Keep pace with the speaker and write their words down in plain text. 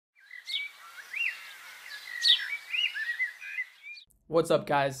What's up,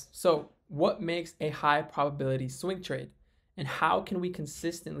 guys? So what makes a high probability swing trade, and how can we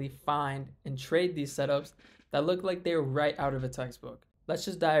consistently find and trade these setups that look like they're right out of a textbook? Let's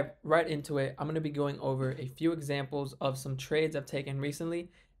just dive right into it. I'm going to be going over a few examples of some trades I've taken recently,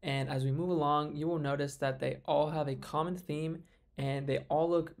 and as we move along, you will notice that they all have a common theme and they all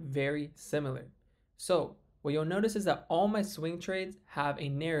look very similar. So what you'll notice is that all my swing trades have a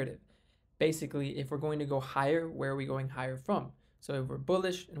narrative. Basically, if we're going to go higher, where are we going higher from? So if we're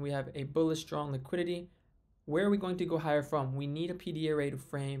bullish and we have a bullish strong liquidity, where are we going to go higher from? We need a PD array to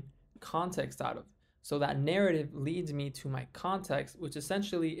frame context out of. So that narrative leads me to my context, which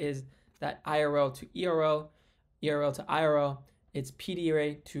essentially is that IRL to ERL, ERL to IRL. It's PD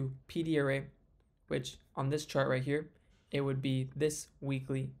array to PD array, which on this chart right here, it would be this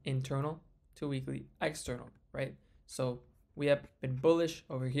weekly internal to weekly external, right? So we have been bullish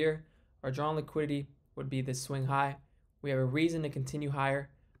over here. Our drawn liquidity would be this swing high. We have a reason to continue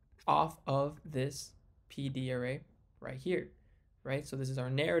higher off of this PD array right here, right? So this is our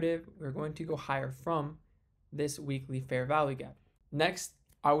narrative. We're going to go higher from this weekly fair value gap. Next,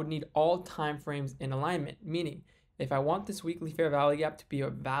 I would need all time frames in alignment, meaning if I want this weekly fair value gap to be a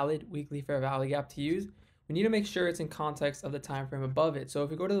valid weekly fair value gap to use, we need to make sure it's in context of the time frame above it. So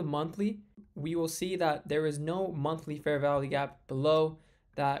if we go to the monthly, we will see that there is no monthly fair value gap below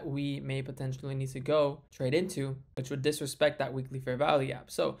that we may potentially need to go trade into, which would disrespect that weekly fair value gap.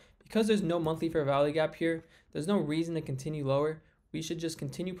 So because there's no monthly fair value gap here, there's no reason to continue lower. We should just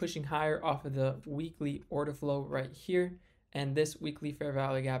continue pushing higher off of the weekly order flow right here. And this weekly fair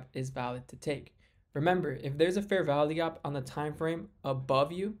value gap is valid to take. Remember, if there's a fair value gap on the time frame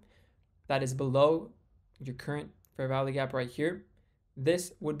above you that is below your current fair value gap right here,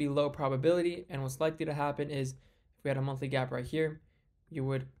 this would be low probability. And what's likely to happen is if we had a monthly gap right here, you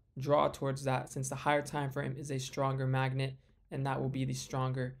would draw towards that since the higher time frame is a stronger magnet, and that will be the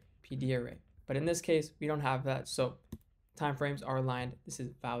stronger PD array. But in this case, we don't have that, so time frames are aligned. This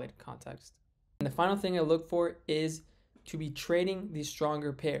is valid context. And the final thing I look for is to be trading the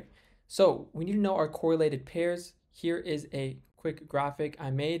stronger pair. So we need to know our correlated pairs. Here is a quick graphic I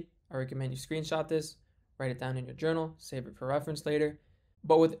made. I recommend you screenshot this, write it down in your journal, save it for reference later.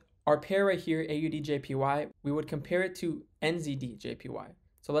 But with our pair right here, AUD-JPY, we would compare it to NZD-JPY.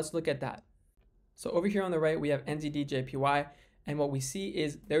 So let's look at that. So over here on the right, we have NZD-JPY, and what we see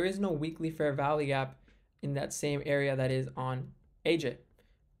is there is no weekly fair value gap in that same area that is on AJ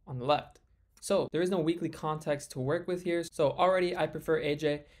on the left. So there is no weekly context to work with here. So already I prefer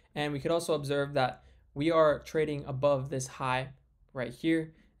AJ, and we could also observe that we are trading above this high right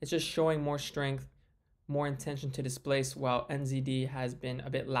here. It's just showing more strength, more intention to displace, while NZD has been a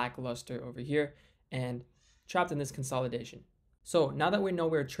bit lackluster over here and trapped in this consolidation. So now that we know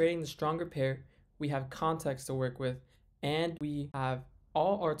we're trading the stronger pair, we have context to work with, and we have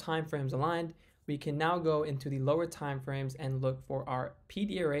all our time frames aligned, we can now go into the lower time frames and look for our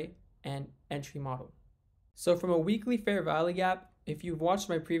PD array and entry model. So from a weekly fair value gap, if you've watched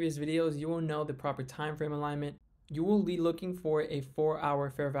my previous videos, you will know the proper time frame alignment. You will be looking for a 4-hour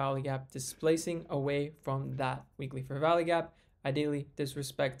fair value gap displacing away from that weekly fair value gap, ideally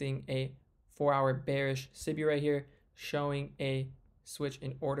disrespecting a 4-hour bearish SIBI right here, showing a switch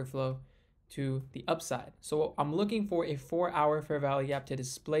in order flow to the upside. So I'm looking for a 4-hour fair value gap to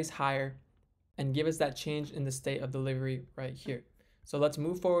displace higher and give us that change in the state of delivery right here. So let's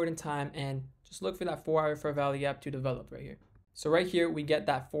move forward in time and just look for that 4-hour fair value gap to develop right here. So right here, we get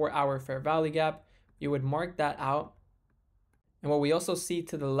that 4-hour fair value gap. You would mark that out. And what we also see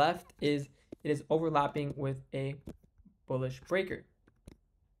to the left is it is overlapping with a bullish breaker.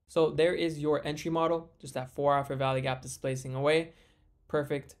 So there is your entry model, just that 4-hour fair value gap displacing away.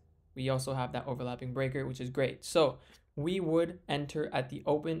 Perfect. We also have that overlapping breaker, which is great. So we would enter at the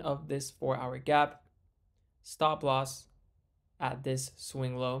open of this 4-hour gap, stop loss at this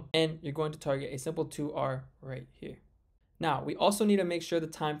swing low, and you're going to target a simple 2R right here. Now, we also need to make sure the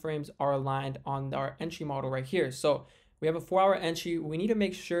time frames are aligned on our entry model right here. So we have a 4-hour entry. We need to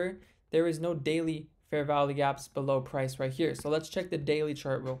make sure there is no daily fair value gaps below price right here. So let's check the daily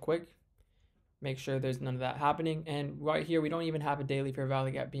chart real quick. Make sure there's none of that happening. And right here, we don't even have a daily fair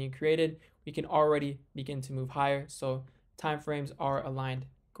value gap being created. We can already begin to move higher. So time frames are aligned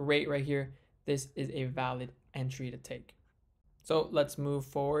great right here. This is a valid entry to take. So let's move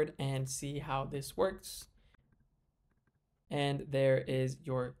forward and see how this works. And there is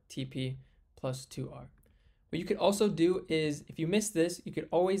your TP plus 2R. What you could also do is, if you miss this, you could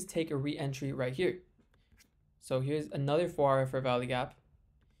always take a re-entry right here. So here's another 4-hour fair value gap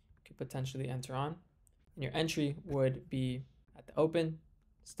you could potentially enter on. And your entry would be at the open,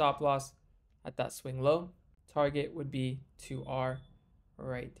 stop loss at that swing low. Target would be 2R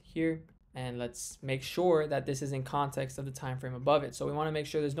right here. And let's make sure that this is in context of the time frame above it. So we want to make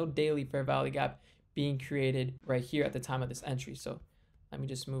sure there's no daily fair value gap being created right here at the time of this entry. So let me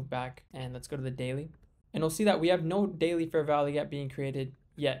just move back and let's go to the daily. And we'll see that we have no daily fair value gap being created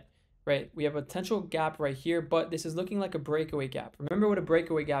yet, right? We have a potential gap right here, but this is looking like a breakaway gap. Remember what a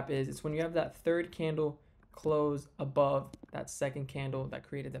breakaway gap is? It's when you have that third candle close above that second candle that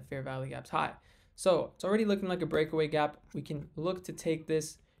created the fair value gap's high. So it's already looking like a breakaway gap. We can look to take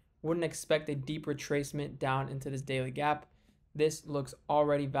this. Wouldn't expect a deep retracement down into this daily gap. This looks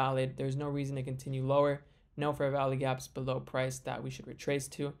already valid. There's no reason to continue lower. No fair value gaps below price that we should retrace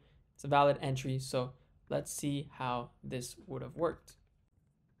to. It's a valid entry. So let's see how this would have worked.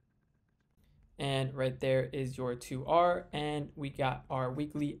 And right there is your 2R, and we got our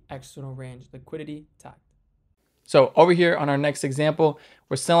weekly external range liquidity tagged. So over here on our next example,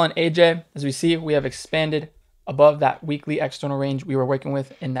 we're selling AJ. As we see, we have expanded above that weekly external range we were working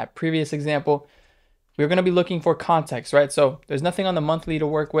with in that previous example. We're going to be looking for context, right? So there's nothing on the monthly to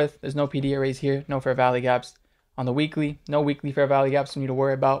work with. There's no PD arrays here, no fair value gaps. On the weekly, no weekly fair value gaps we need to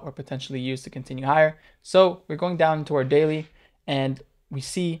worry about or potentially use to continue higher. So we're going down into our daily, and we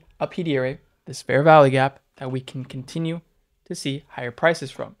see a PD array, this fair value gap, that we can continue to see higher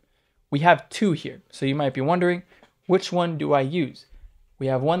prices from. We have two here. So you might be wondering, which one do I use? We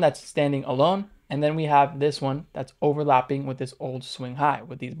have one that's standing alone, and then we have this one that's overlapping with this old swing high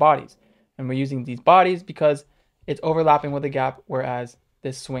with these bodies. And we're using these bodies because it's overlapping with a gap, whereas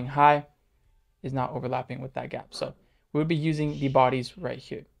this swing high is not overlapping with that gap. So we would be using the bodies right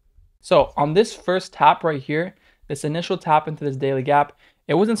here. So on this first tap right here, this initial tap into this daily gap,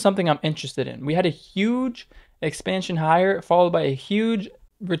 it wasn't something I'm interested in. We had a huge expansion higher followed by a huge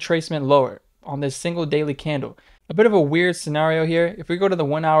retracement lower on this single daily candle. A bit of a weird scenario here. If we go to the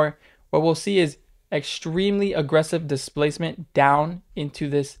 1 hour, what we'll see is extremely aggressive displacement down into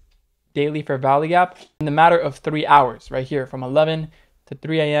this daily fair value gap in the matter of 3 hours right here from 11 to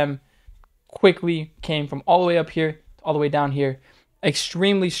 3 a.m. quickly came from all the way up here to all the way down here.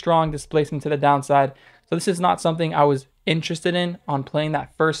 Extremely strong displacement to the downside. So this is not something I was interested in on playing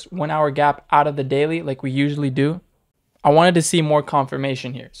that first 1 hour gap out of the daily like we usually do. I wanted to see more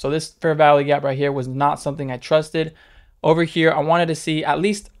confirmation here. So this fair value gap right here was not something I trusted. Over here, I wanted to see at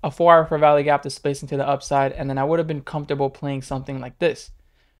least a 4 hour fair value gap displacing to the upside, and then I would have been comfortable playing something like this.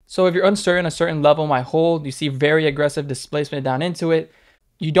 So if you're uncertain, a certain level might hold, you see very aggressive displacement down into it,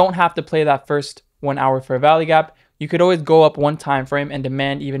 you don't have to play that first 1 hour fair value gap. You could always go up one time frame and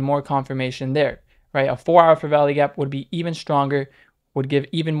demand even more confirmation there, right? A 4 hour fair value gap would be even stronger, would give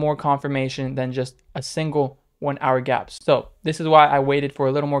even more confirmation than just a single 1 hour gap. So this is why I waited for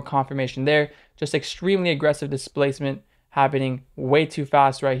a little more confirmation there. Just extremely aggressive displacement happening way too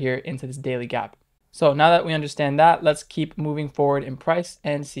fast right here into this daily gap. So now that we understand that, let's keep moving forward in price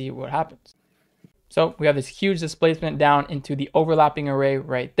and see what happens. So we have this huge displacement down into the overlapping array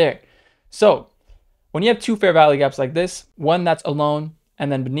right there. So when you have two fair value gaps like this, one that's alone,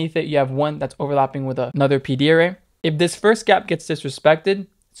 and then beneath it, you have one that's overlapping with another PD array. If this first gap gets disrespected,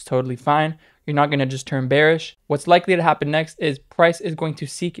 it's totally fine. You're not going to just turn bearish. What's likely to happen next is price is going to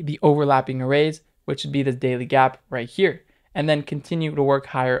seek the overlapping arrays, which would be this daily gap right here, and then continue to work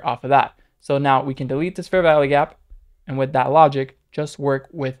higher off of that. So now we can delete this fair value gap, and with that logic, just work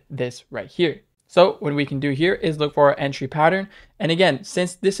with this right here. So what we can do here is look for our entry pattern. And again,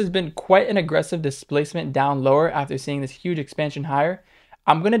 since this has been quite an aggressive displacement down lower after seeing this huge expansion higher,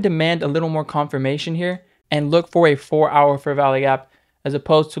 I'm going to demand a little more confirmation here and look for a 4 hour fair value gap as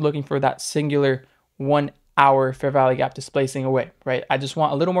opposed to looking for that singular 1 hour fair value gap displacing away, right? I just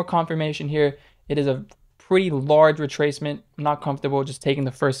want a little more confirmation here. It is a pretty large retracement. I'm not comfortable just taking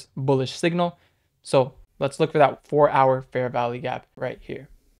the first bullish signal. So let's look for that 4 hour fair value gap right here.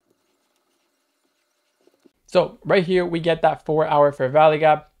 So right here, we get that 4 hour fair value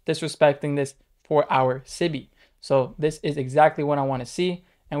gap, disrespecting this 4 hour SIBI. So this is exactly what I want to see.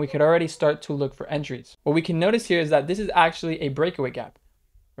 And we could already start to look for entries. What we can notice here is that this is actually a breakaway gap.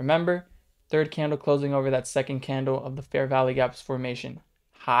 Remember, third candle closing over that second candle of the fair value gaps formation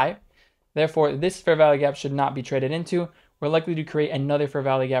high. Therefore, this fair value gap should not be traded into. We're likely to create another fair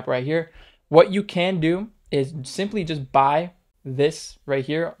value gap right here. What you can do is simply just buy this right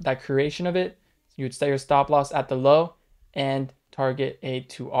here, that creation of it. You would set your stop loss at the low and target a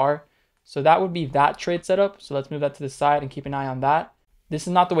 2R. So that would be that trade setup. So let's move that to the side and keep an eye on that. This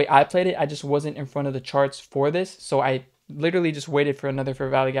is not the way I played it. I just wasn't in front of the charts for this. So I literally just waited for another fair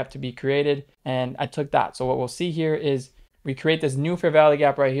value gap to be created and I took that. So what we'll see here is we create this new fair value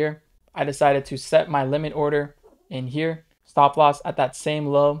gap right here. I decided to set my limit order in here, stop loss at that same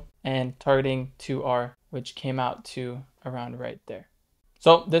low and targeting 2R, which came out to around right there.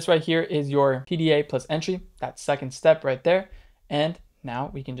 So this right here is your PDA plus entry, that second step right there. And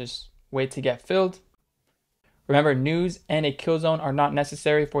now we can just wait to get filled. Remember, news and a kill zone are not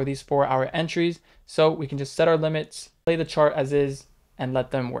necessary for these 4-hour entries. So we can just set our limits, play the chart as is, and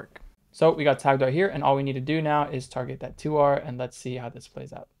let them work. So we got tagged right here, and all we need to do now is target that 2R, and let's see how this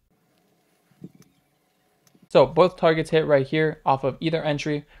plays out. So both targets hit right here off of either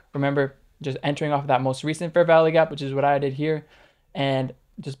entry. Remember, just entering off of that most recent fair value gap, which is what I did here, and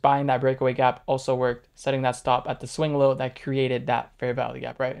just buying that breakaway gap also worked, setting that stop at the swing low that created that fair value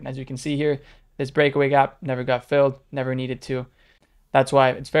gap, right? And as you can see here, this breakaway gap never got filled, never needed to. That's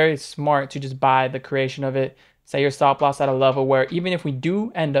why it's very smart to just buy the creation of it, set your stop loss at a level where even if we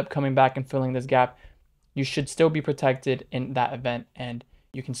do end up coming back and filling this gap, you should still be protected in that event and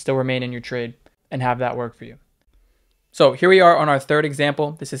you can still remain in your trade and have that work for you. So here we are on our third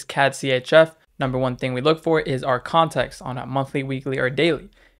example. This is CAD CHF. Number one thing we look for is our context on a monthly, weekly, or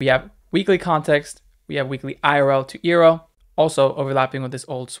daily. We have weekly context, we have weekly IRL to ERL, also overlapping with this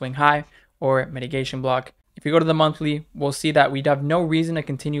old swing high or mitigation block. If you go to the monthly, we'll see that we have no reason to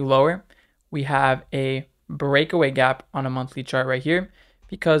continue lower. We have a breakaway gap on a monthly chart right here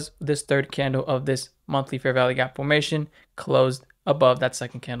because this third candle of this monthly fair value gap formation closed above that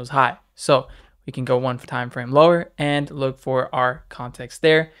second candle's high. So we can go one time frame lower and look for our context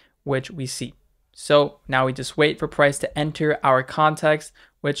there, which we see. So now we just wait for price to enter our context,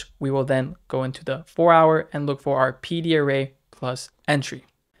 which we will then go into the 4-hour and look for our PD array plus entry.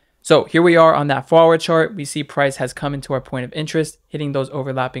 So here we are on that 4-hour chart. We see price has come into our point of interest, hitting those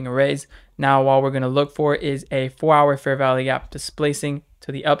overlapping arrays. Now, what we're going to look for is a 4-hour fair value gap displacing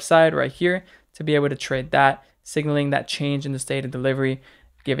to the upside right here to be able to trade that, signaling that change in the state of delivery,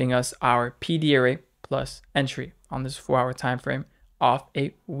 giving us our PD array plus entry on this 4-hour time frame off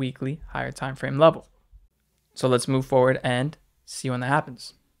a weekly higher time frame level. So let's move forward and see when that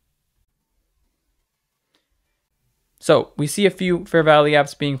happens. So we see a few fair value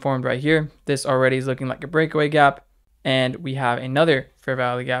gaps being formed right here. This already is looking like a breakaway gap, and we have another fair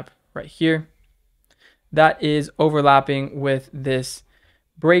value gap right here that is overlapping with this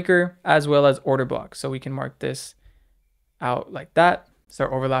breaker as well as order block. So we can mark this out like that. So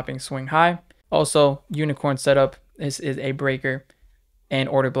overlapping swing high. Also unicorn setup. This is a breaker and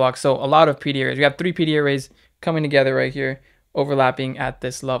order block. So a lot of PD arrays. We have 3 PD arrays coming together right here, overlapping at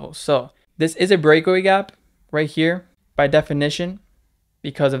this level. So this is a breakaway gap right here by definition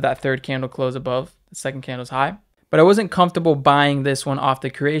because of that third candle close above the second candle's high. But I wasn't comfortable buying this one off the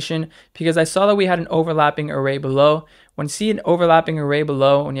creation because I saw that we had an overlapping array below. When you see an overlapping array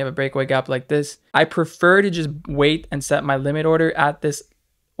below, when you have a breakaway gap like this, I prefer to just wait and set my limit order at this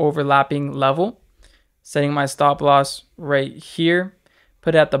overlapping level, setting my stop loss right here,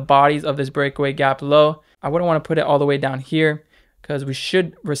 put it at the bodies of this breakaway gap low. I wouldn't want to put it all the way down here because we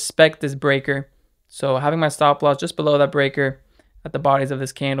should respect this breaker. So having my stop loss just below that breaker at the bodies of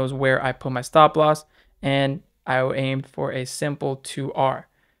this candle is where I put my stop loss, and I will aim for a simple 2R,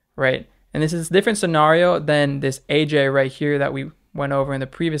 right? And this is a different scenario than this AJ right here that we went over in the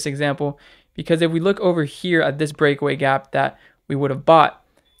previous example, because if we look over here at this breakaway gap that we would have bought,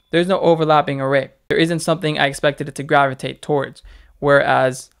 there's no overlapping array. There isn't something I expected it to gravitate towards.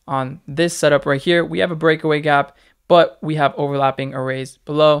 Whereas on this setup right here, we have a breakaway gap, but we have overlapping arrays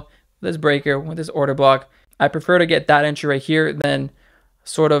below this breaker with this order block. I prefer to get that entry right here than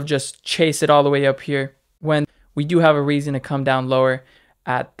sort of just chase it all the way up here when we do have a reason to come down lower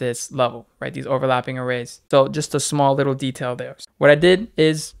at this level, right? These overlapping arrays. So just a small little detail there. What I did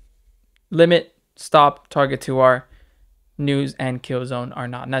is limit, stop, target 2R, news and kill zone are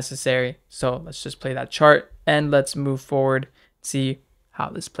not necessary. So let's just play that chart and let's move forward, see how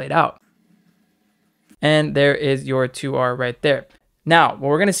this played out. And there is your 2R right there. Now, what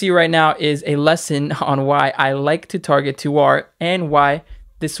we're going to see right now is a lesson on why I like to target 2R and why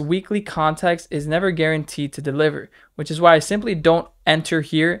this weekly context is never guaranteed to deliver, which is why I simply don't enter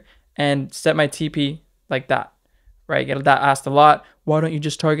here and set my TP like that, right? Get that asked a lot. Why don't you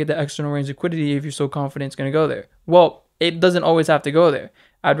just target the external range liquidity if you're so confident it's going to go there? Well, it doesn't always have to go there.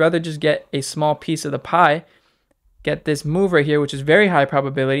 I'd rather just get a small piece of the pie, get this move right here, which is very high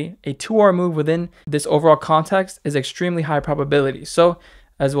probability. A 2R move within this overall context is extremely high probability. So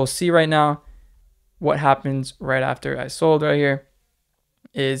as we'll see right now, what happens right after I sold right here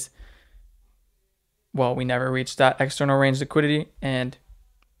is, well, we never reached that external range liquidity and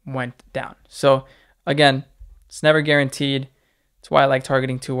went down. So again, it's never guaranteed. That's why I like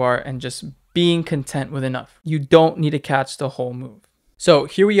targeting 2R and just being content with enough. You don't need to catch the whole move. So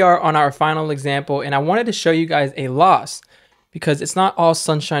here we are on our final example, and I wanted to show you guys a loss because it's not all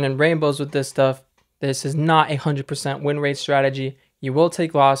sunshine and rainbows with this stuff. This is not a 100% win rate strategy. you will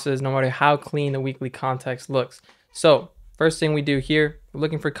take losses no matter how clean the weekly context looks. So first thing we do here, we're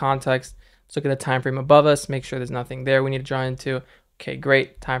looking for context. Let's look at the time frame above us, make sure there's nothing there we need to draw into. Okay,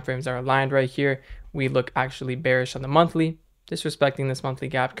 great. Time frames are aligned right here. We look actually bearish on the monthly, disrespecting this monthly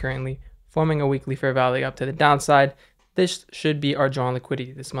gap currently, forming a weekly fair value up to the downside. This should be our drawn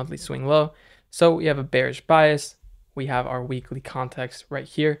liquidity, this monthly swing low. So we have a bearish bias. We have our weekly context right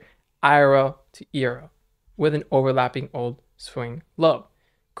here, IRL to ERL, with an overlapping old swing low.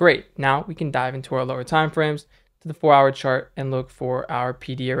 Great. Now we can dive into our lower time frames to the 4-hour chart and look for our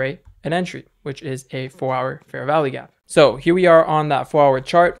PD array and entry, which is a 4-hour fair value gap. So here we are on that 4-hour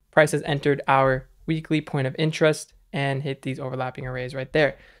chart. Price has entered our weekly point of interest and hit these overlapping arrays right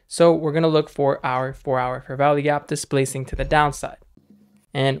there. So we're going to look for our 4-hour fair value gap displacing to the downside.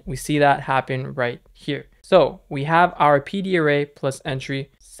 And we see that happen right here. So we have our PD array plus entry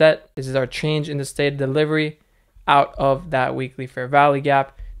set. This is our change in the state of delivery out of that weekly fair value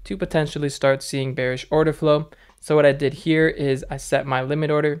gap to potentially start seeing bearish order flow. So what I did here is I set my limit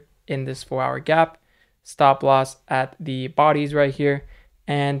order in this 4-hour gap, stop loss at the bodies right here,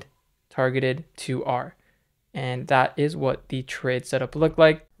 and targeted 2R. And that is what the trade setup looked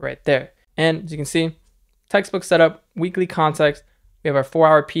like right there. And as you can see, textbook setup, weekly context, we have our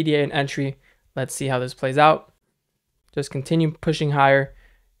 4-hour PDA and entry. Let's see how this plays out. Just continue pushing higher,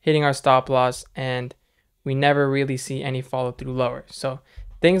 hitting our stop loss, and we never really see any follow through lower. So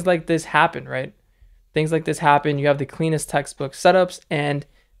things like this happen, right? Things like this happen. You have the cleanest textbook setups and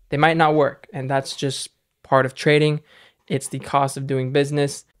they might not work. And that's just part of trading. It's the cost of doing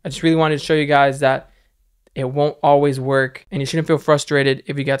business. I just really wanted to show you guys that it won't always work. And you shouldn't feel frustrated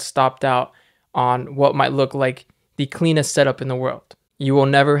if you get stopped out on what might look like the cleanest setup in the world. You will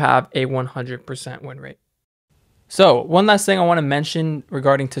never have a 100% win rate. So one last thing I want to mention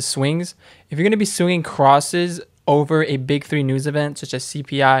regarding to swings. If you're going to be swinging crosses over a big 3 news event such as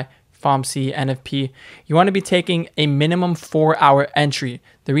CPI, FOMC, NFP, you want to be taking a minimum 4-hour entry.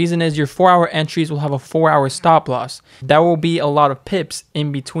 The reason is your 4-hour entries will have a 4-hour stop loss. That will be a lot of pips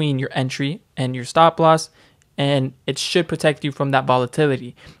in between your entry and your stop loss, and it should protect you from that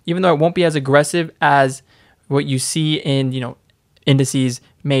volatility. Even though it won't be as aggressive as what you see in, indices,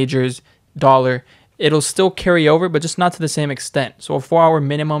 majors, dollar, it'll still carry over, but just not to the same extent. So a 4-hour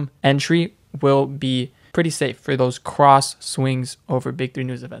minimum entry will be pretty safe for those cross swings over big 3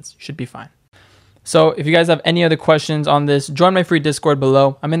 news events. Should be fine. So if you guys have any other questions on this, join my free Discord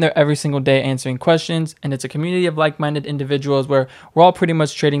below. I'm in there every single day answering questions, and it's a community of like-minded individuals where we're all pretty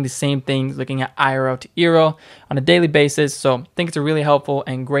much trading the same things, looking at IRL to ERL on a daily basis. So I think it's a really helpful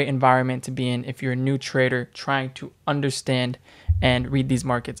and great environment to be in if you're a new trader trying to understand and read these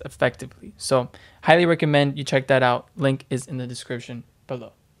markets effectively. So highly recommend you check that out. Link is in the description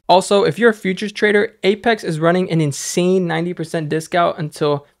below. Also, if you're a futures trader, Apex is running an insane 90% discount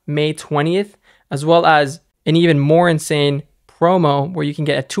until May 20th, as well as an even more insane promo where you can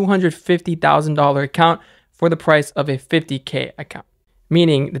get a $250,000 account for the price of a $50K account.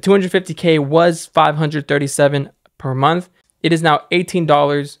 Meaning the $250K was $537 per month. It is now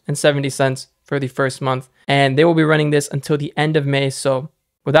 $18.70 for the first month, and they will be running this until the end of May. So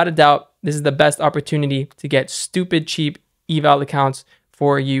without a doubt, this is the best opportunity to get stupid cheap eval accounts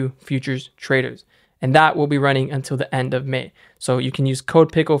for you futures traders. And that will be running until the end of May. So you can use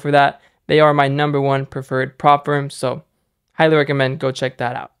code PICKLE for that. They are my #1 preferred prop firm. So highly recommend go check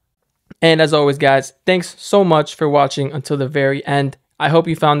that out. And as always, guys, thanks so much for watching until the very end. I hope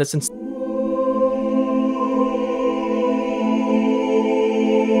you found this